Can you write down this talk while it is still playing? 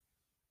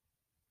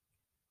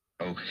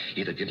know.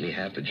 Either give me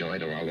half the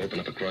joint or I'll open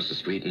up across the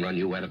street and run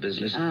you out of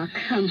business. Oh,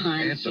 come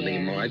on, Answer me,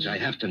 Jerry. Marge. I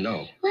have to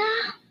know.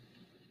 Well,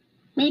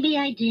 maybe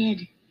I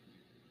did.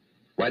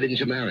 Why didn't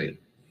you marry him?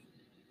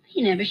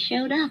 He never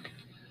showed up.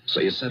 So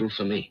you settled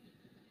for me.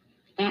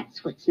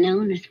 That's what's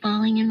known as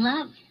falling in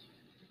love.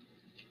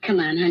 Come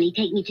on, honey,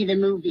 take me to the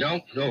movies.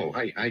 No,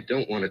 I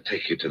don't want to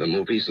take you to the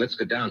movies. Let's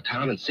go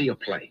downtown and see a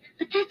play.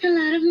 But that's a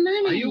lot of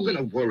money. Are you going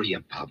to worry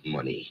about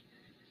money?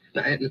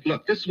 Now,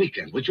 look, this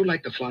weekend, would you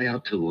like to fly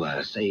out to,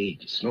 say,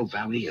 Snow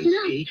Valley and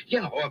ski?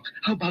 Yeah, or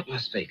how about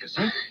Las Vegas,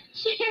 huh?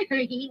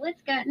 Jerry,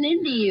 what's gotten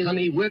into you?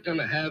 Honey, we're going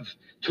to have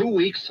 2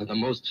 weeks of the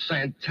most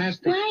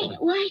fantastic fun.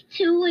 Why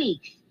 2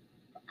 weeks?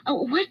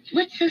 Oh,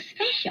 what's so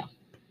special?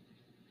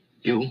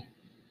 You?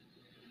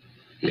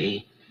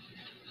 Me?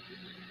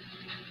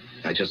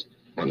 I just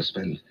want to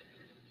spend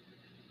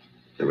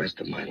the rest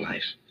of my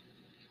life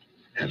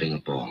having a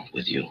ball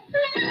with you.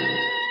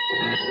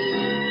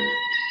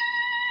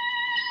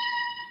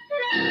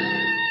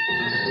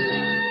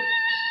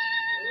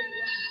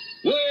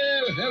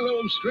 Well,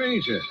 hello,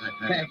 stranger.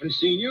 I haven't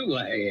seen you.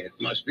 Why, it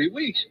must be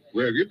weeks.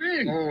 Where have you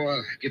been?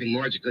 Oh, giving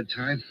Marge a good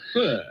time.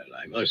 Well,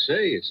 I must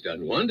say, it's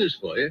done wonders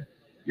for you.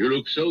 You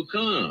look so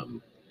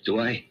calm. Do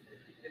I?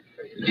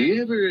 Do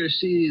you ever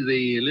see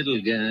the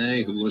little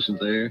guy who wasn't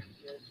there?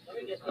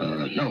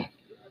 No.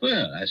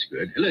 Well, that's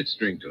good. Let's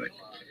drink to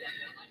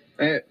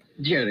it.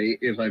 Jerry,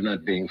 if I'm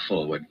not being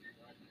forward,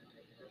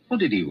 what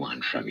did he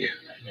want from you?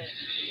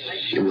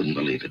 You wouldn't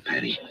believe it,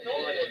 Patty.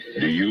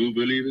 Do you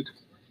believe it?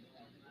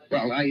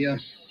 Well, I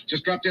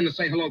just dropped in to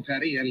say hello,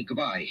 Patty, and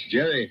goodbye.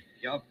 Jerry.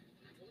 Yup.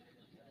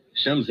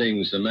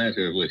 Something's the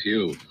matter with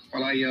you.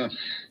 Well,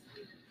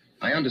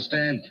 I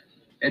understand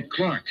Ed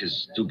Clark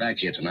is due back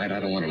here tonight. I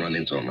don't want to run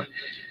into him.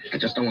 I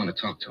just don't want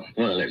to talk to him.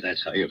 Well, if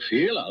that's how you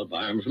feel, I'll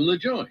buy him from the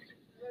joint.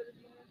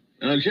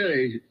 Now,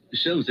 Jerry,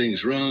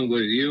 something's wrong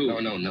with you.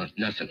 No,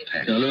 nothing,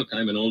 Patty. Now, look,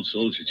 I'm an old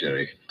soldier,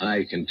 Jerry.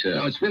 I can tell.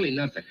 No, it's really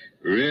nothing.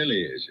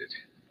 Really, is it?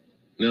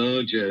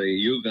 No, Jerry,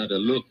 you got a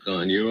look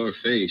on your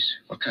face.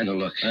 What kind of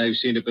look? I've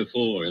seen it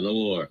before in the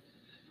war.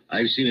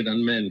 I've seen it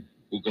on men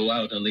who go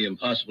out on the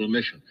impossible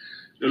mission.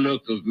 The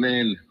look of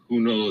men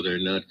who know they're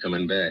not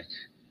coming back.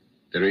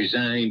 The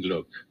resigned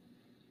look.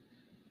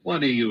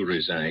 What are you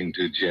resigned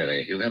to,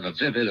 Jerry? You have a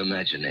vivid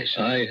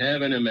imagination. I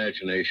have an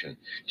imagination.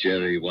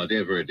 Jerry,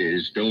 whatever it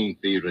is, don't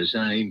be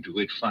resigned to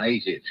it.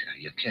 Fight it.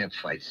 You can't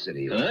fight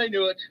City. I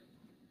knew it.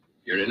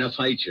 You're in a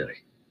fight, Jerry.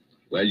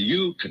 Well,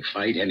 you can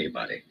fight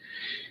anybody.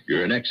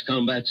 You're an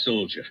ex-combat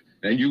soldier,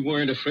 and you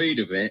weren't afraid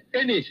of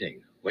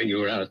anything. When you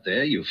were out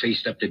there, you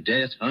faced up to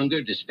death,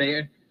 hunger,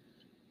 despair.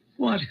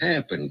 What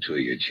happened to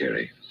you,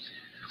 Jerry?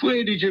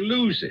 Where did you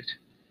lose it?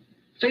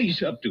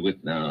 Face up to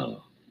it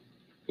now.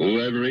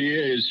 Whoever he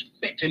is,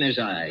 spit in his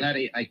eye.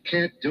 Patty, I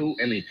can't do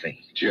anything.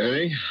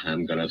 Jerry,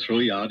 I'm going to throw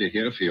you out of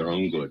here for your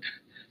own good.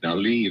 Now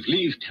leave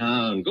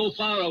town. Go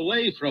far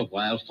away for a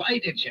while.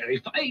 Fight it, Jerry,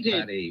 fight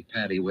it.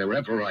 Patty,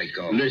 wherever I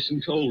go.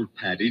 Listen to old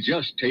Patty,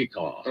 just take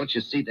off. Don't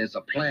you see there's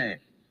a plan?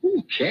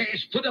 Who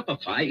cares? Put up a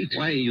fight.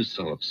 Why are you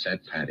so upset,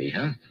 Patty,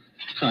 huh?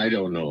 I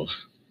don't know,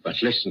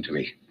 but listen to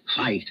me.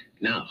 Fight,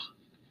 now.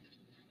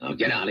 Now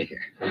get out of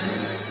here.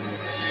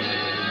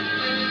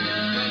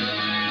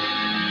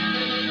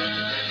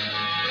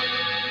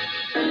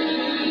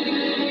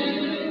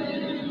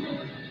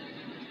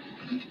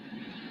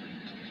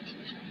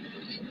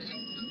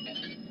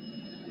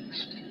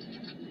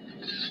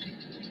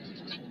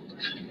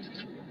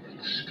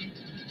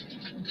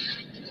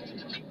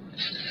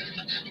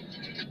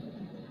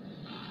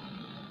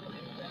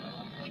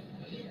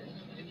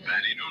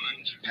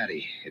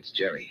 Patty, it's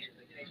Jerry.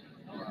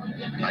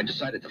 I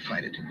decided to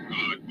fight it.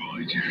 Good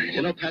boy, Jerry.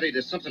 You know, Patty,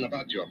 there's something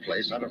about your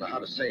place. I don't know how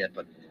to say it,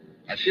 but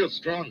I feel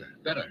stronger,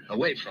 better,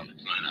 away from it.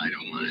 And I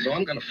don't mind. So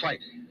I'm going to fight.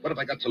 What have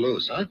I got to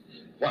lose, huh?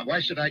 Why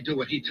should I do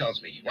what he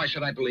tells me? Why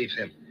should I believe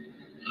him?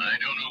 I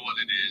don't know what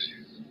it is,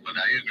 but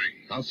I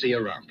agree. I'll see you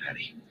around,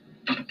 Patty.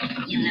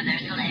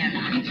 Universal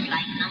Airlines,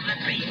 flight number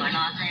 3 for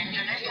Los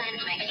Angeles and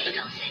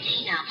Mexico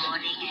City, now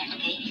boarding at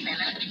gate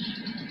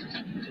 17.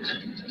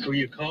 Who are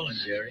you calling,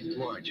 Jerry?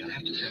 Marge, I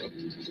have to tell him.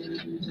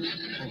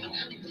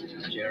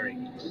 Jerry,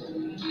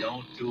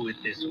 don't do it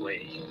this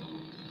way.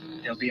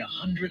 There'll be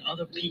 100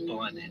 other people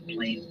on that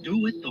plane.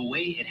 Do it the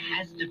way it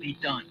has to be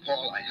done.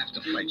 Paul, I have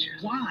to fight you.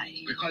 Why?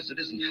 Because it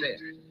isn't fair.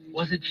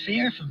 Was it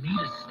fair for me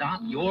to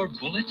stop your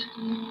bullet?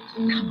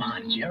 Come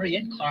on, Jerry.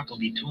 Ed Clark will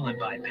be tooling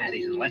by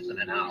Patty's in less than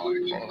an hour.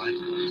 Paul, I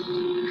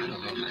don't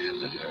know if I have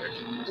the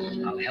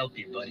nerve. I'll help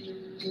you, buddy.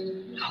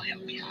 I'll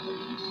help you.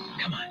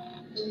 Come on.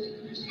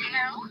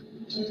 Hello?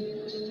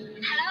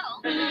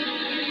 Hello?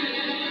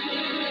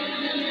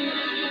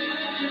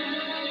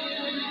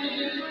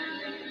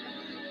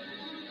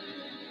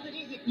 What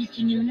is it,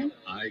 Mr. Noonan?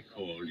 I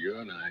called you,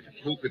 and I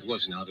hope it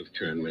wasn't out of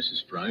turn,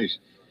 Mrs. Price.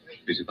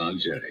 It's about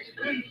Jerry.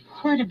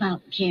 What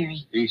about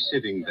Jerry? He's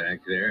sitting back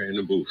there in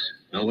the booth.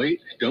 Now,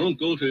 wait. Don't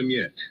go to him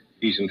yet.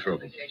 He's in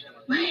trouble.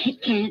 Well,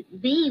 it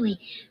can't be.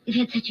 We've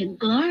had such a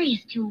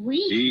glorious 2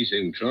 weeks. He's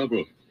in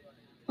trouble.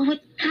 Well,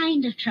 what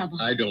kind of trouble?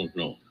 I don't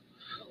know.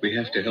 We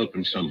have to help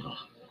him somehow.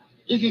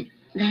 Is it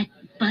That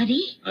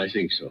Buddy? I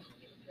think so.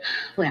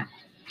 Well,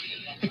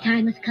 the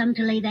time has come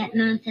to lay that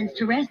nonsense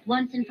to rest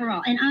once and for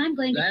all. And I'm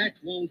going to... That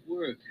won't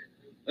work.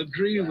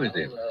 Agree with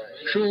him.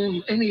 Show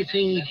him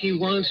anything he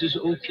wants is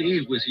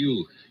okay with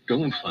you.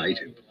 Don't fight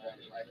him.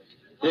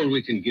 All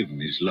we can give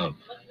him is love.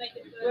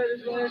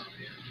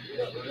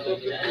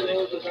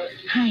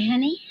 Hi,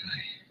 honey.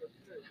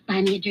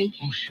 Buy me a drink.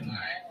 Oh, sure.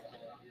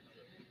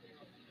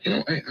 You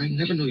know, I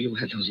never knew you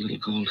had those little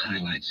gold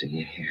highlights in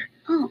your hair.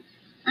 Oh,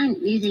 I'm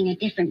using a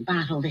different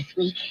bottle this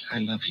week. I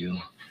love you.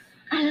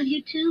 I love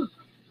you, too.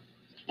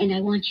 And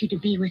I want you to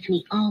be with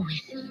me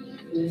always.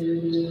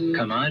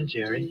 Come on,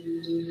 Jerry.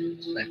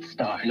 Let's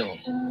start. No,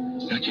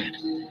 not yet.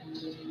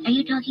 Are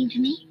you talking to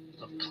me?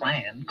 The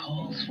plan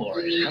calls for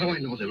it. How do I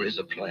know there is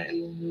a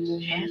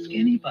plan? Ask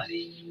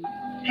anybody.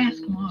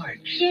 Ask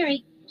Marge.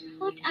 Jerry,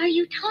 what are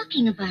you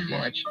talking about?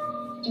 Marge?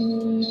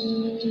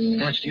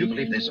 Marge, do you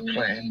believe there's a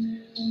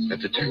plan that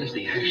determines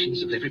the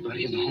actions of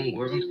everybody in the whole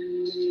world?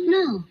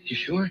 No, You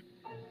sure?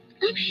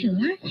 I'm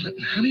sure. Well, then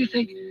how do you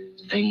think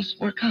things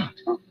work out?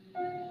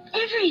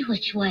 Every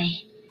which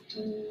way.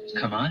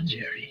 Come on,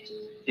 Jerry.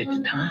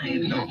 It's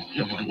time. No,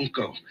 I won't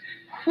go.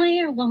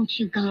 Where won't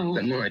you go?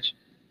 Then, Marge,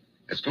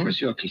 as far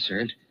as you're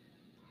concerned,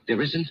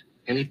 there isn't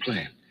any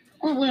plan.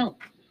 Oh, well,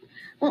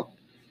 what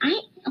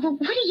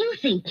do you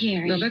think,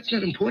 Jerry? No, that's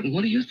not important.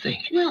 What do you think?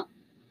 Well,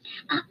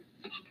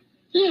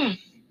 yes.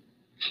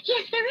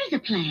 Yes, there is a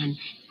plan.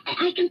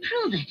 I can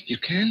prove it. You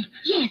can?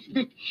 Yes,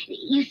 but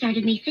you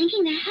started me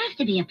thinking there has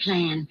to be a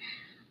plan.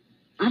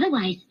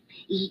 Otherwise,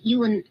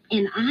 you and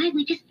I,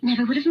 we just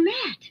never would have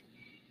met.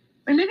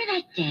 Remember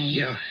that day?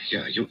 Yeah.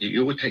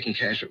 You were taking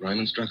cash at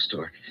Ryman's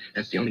drugstore.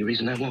 That's the only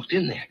reason I walked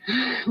in there.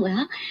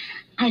 Well,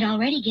 I'd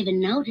already given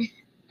notice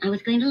I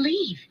was going to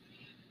leave.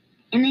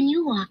 And then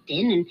you walked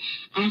in and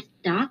asked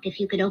Doc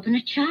if you could open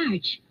a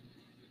charge.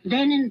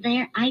 Then and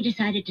there, I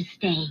decided to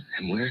stay.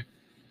 And where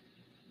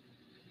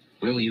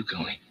were you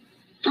going?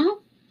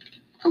 Oh,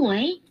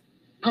 away.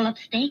 Pull up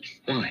stakes.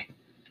 Why?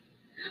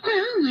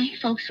 Well, my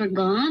folks were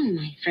gone.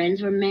 My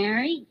friends were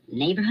married.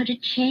 Neighborhood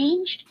had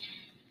changed.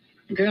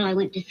 The girl I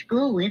went to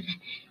school with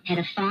had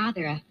a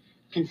father, a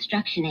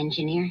construction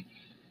engineer.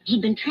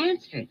 He'd been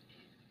transferred.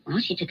 Well,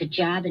 she took a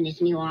job in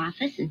his new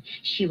office, and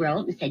she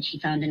wrote and said she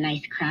found a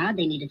nice crowd.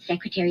 They needed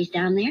secretaries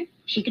down there.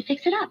 She could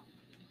fix it up.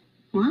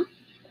 Well,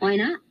 why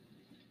not?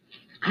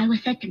 I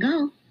was set to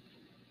go.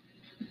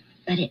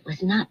 But it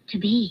was not to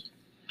be.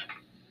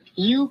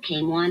 You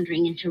came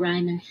wandering into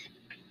Ryman's.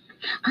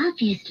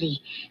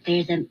 Obviously,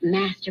 there's a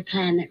master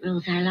plan that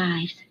rules our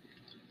lives.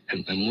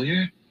 And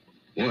where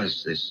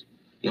was this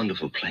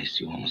wonderful place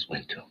you almost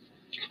went to?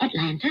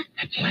 Atlanta?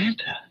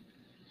 Atlanta?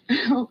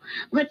 Oh,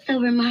 what's so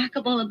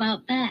remarkable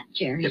about that,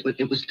 Jerry?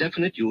 It was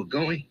definite you were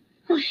going.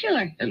 Well,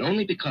 sure. And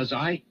only because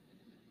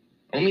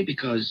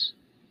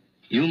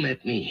you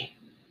met me.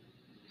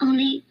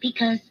 Only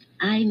because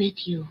I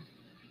met you.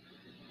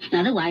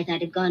 Otherwise,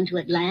 I'd have gone to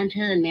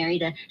Atlanta and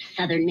married a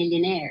southern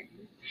millionaire.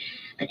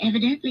 But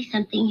evidently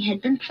something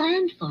had been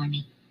planned for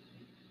me.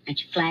 Aren't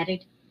you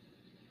flattered?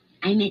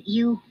 I met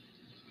you,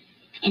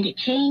 and it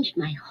changed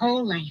my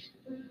whole life.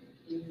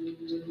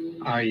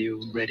 Are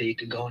you ready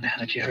to go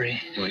now, Jerry?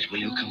 Marge, will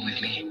you come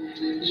with me?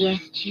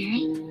 Yes,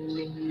 Jerry.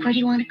 Where do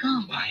you want to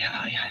go? Why,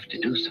 I have to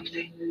do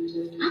something.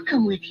 I'll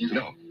come with you.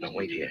 No,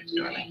 wait here,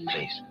 darling,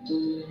 please.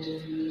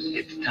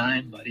 It's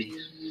time, buddy.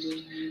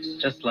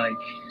 Just like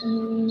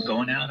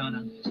going out on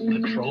a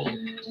patrol.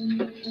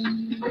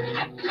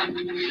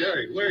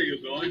 Jerry, where are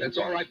you going? That's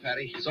all right,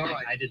 Patty. It's all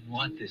right. I didn't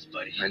want this,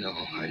 buddy. I know.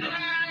 I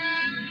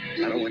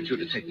don't want you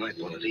to take my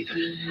bullet either.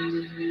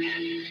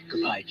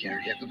 Goodbye,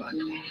 Jerry. Yeah, goodbye,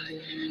 Paul.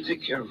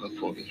 Take care of her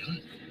for me, huh?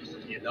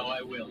 You know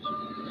I will.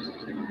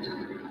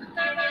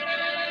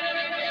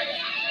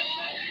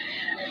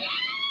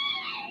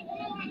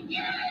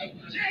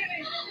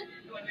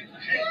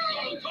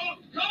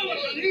 Call the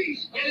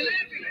police! Get an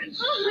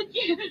ambulance! Oh,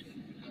 Jerry.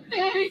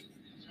 Barry.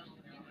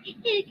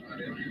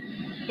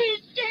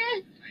 He's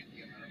dead.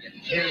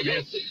 Here,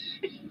 miss.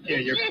 Here,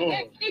 you're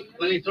cold.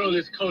 Let me throw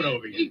this coat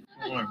over you.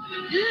 Warm.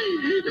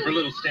 Give her a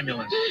little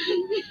stimulant.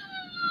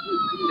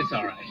 It's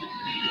all right.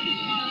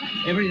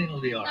 Everything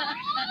will be all right.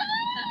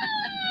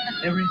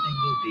 Everything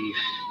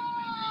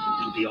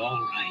will be all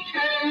right.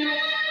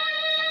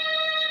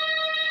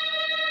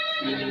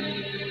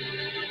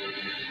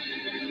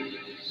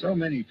 So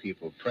many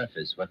people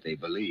preface what they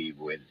believe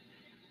with,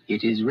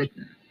 "It is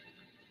written."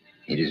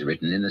 It is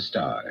written in the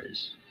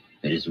stars.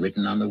 It is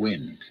written on the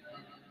wind.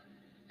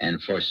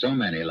 And for so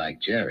many like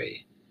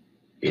Jerry,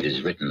 it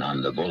is written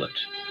on the bullet.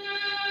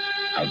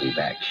 I'll be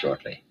back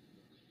shortly.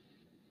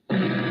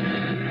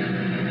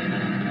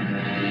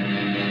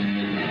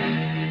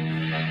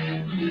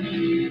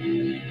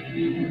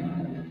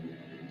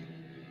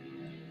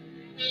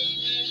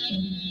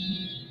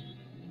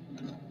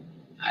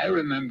 I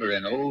remember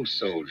an old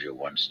soldier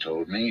once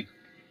told me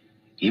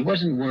he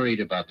wasn't worried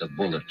about the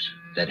bullet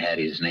that had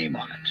his name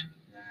on it.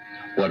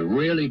 What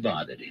really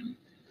bothered him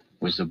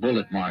was the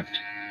bullet marked,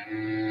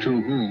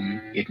 "To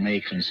whom it may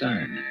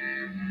concern."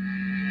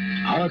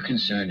 Our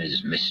concern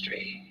is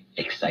mystery,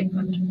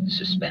 excitement,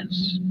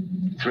 suspense,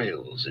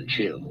 thrills, and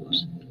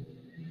chills.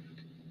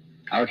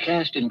 Our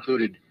cast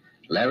included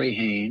Larry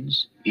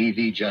Haynes,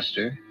 E.V.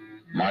 Juster,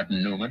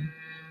 Martin Newman,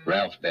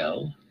 Ralph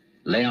Bell,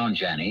 Leon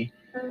Janney,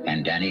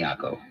 and Danny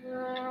Acco.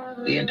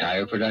 The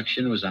entire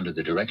production was under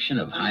the direction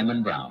of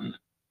Hyman Brown.